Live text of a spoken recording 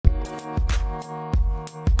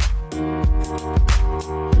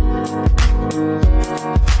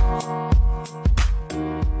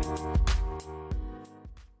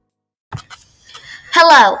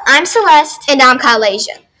Hello, I'm Celeste. And I'm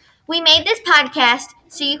Kalasia. We made this podcast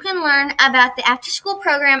so you can learn about the after-school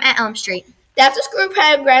program at Elm Street. The after-school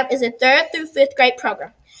program is a 3rd through 5th grade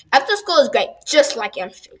program. After school is great, just like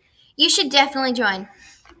Elm Street. You should definitely join.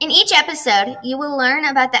 In each episode, you will learn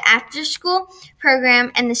about the after-school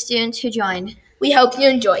program and the students who joined. We hope you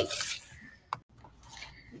enjoyed.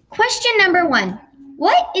 Question number 1.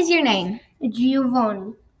 What is your name?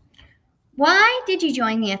 Giovanni. Why did you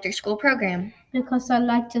join the after-school program? Because I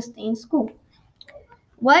like to stay in school.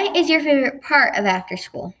 What is your favorite part of after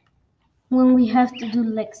school? When we have to do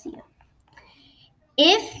Lexia.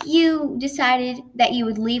 If you decided that you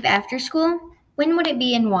would leave after school, when would it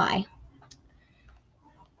be and why?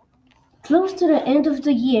 Close to the end of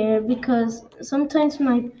the year, because sometimes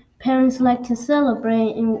my parents like to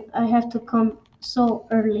celebrate and I have to come so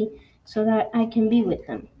early so that I can be with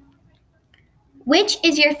them. Which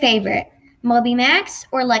is your favorite, Moby Max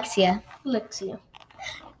or Lexia? Lexia.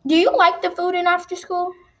 Do you like the food in after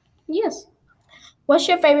school? Yes. What's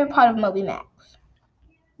your favorite part of Moby Max?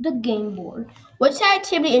 The game board. Which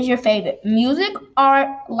activity is your favorite? Music, art,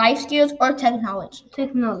 life skills, or technology?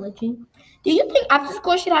 Technology. Do you think after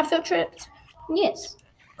school should have field trips? Yes.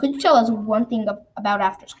 Could you tell us one thing about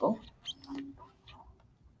after school?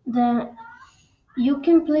 That you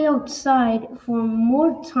can play outside for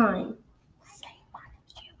more time.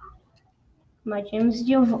 My name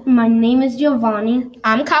is Giovanni.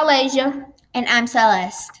 I'm Kalasia. And I'm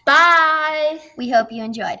Celeste. Bye. We hope you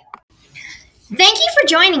enjoyed. Thank you for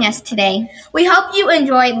joining us today. We hope you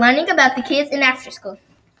enjoyed learning about the kids in after school.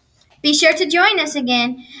 Be sure to join us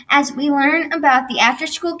again as we learn about the after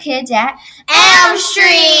school kids at Elm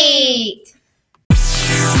Street.